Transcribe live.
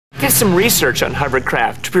did some research on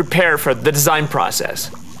hovercraft to prepare for the design process.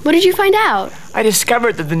 What did you find out? I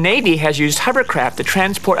discovered that the Navy has used hovercraft to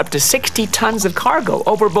transport up to 60 tons of cargo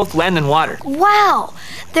over both land and water. Wow!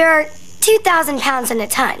 There are 2,000 pounds in a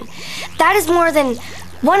ton. That is more than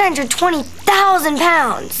 120,000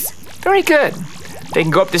 pounds. Very good. They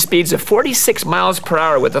can go up to speeds of 46 miles per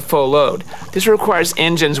hour with a full load. This requires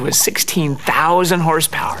engines with 16,000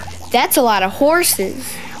 horsepower. That's a lot of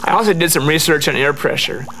horses. I also did some research on air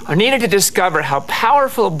pressure. I needed to discover how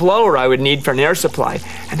powerful a blower I would need for an air supply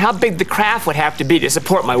and how big the craft would have to be to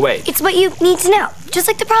support my weight. It's what you need to know, just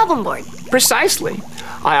like the problem board. Precisely.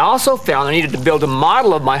 I also found I needed to build a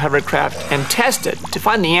model of my hovercraft and test it to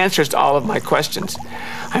find the answers to all of my questions.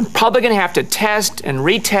 I'm probably going to have to test and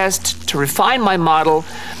retest to refine my model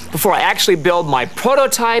before I actually build my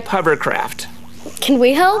prototype hovercraft. Can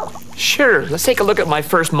we help? Sure, let's take a look at my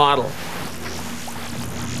first model.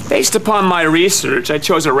 Based upon my research, I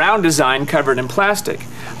chose a round design covered in plastic.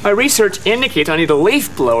 My research indicates I need a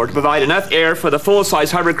leaf blower to provide enough air for the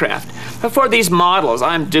full-size hovercraft. But for these models,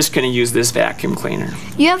 I'm just going to use this vacuum cleaner.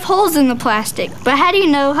 You have holes in the plastic, but how do you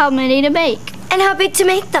know how many to make? And how big to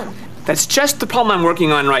make them? That's just the problem I'm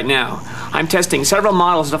working on right now. I'm testing several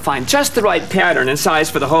models to find just the right pattern and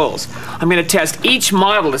size for the holes. I'm going to test each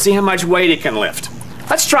model to see how much weight it can lift.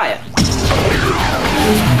 Let's try it.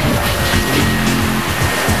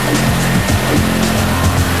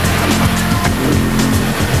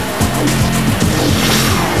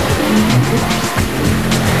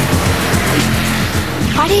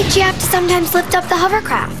 Why did you have to sometimes lift up the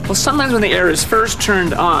hovercraft? Well, sometimes when the air is first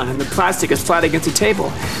turned on and the plastic is flat against the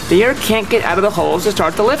table, the air can't get out of the holes to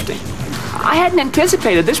start the lifting. I hadn't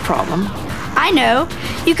anticipated this problem. I know.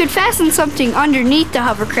 You could fasten something underneath the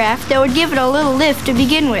hovercraft that would give it a little lift to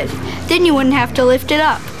begin with. Then you wouldn't have to lift it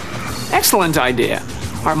up. Excellent idea.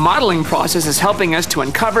 Our modeling process is helping us to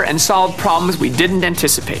uncover and solve problems we didn't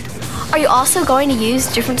anticipate. Are you also going to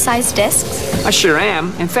use different sized discs? I sure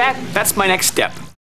am. In fact, that's my next step.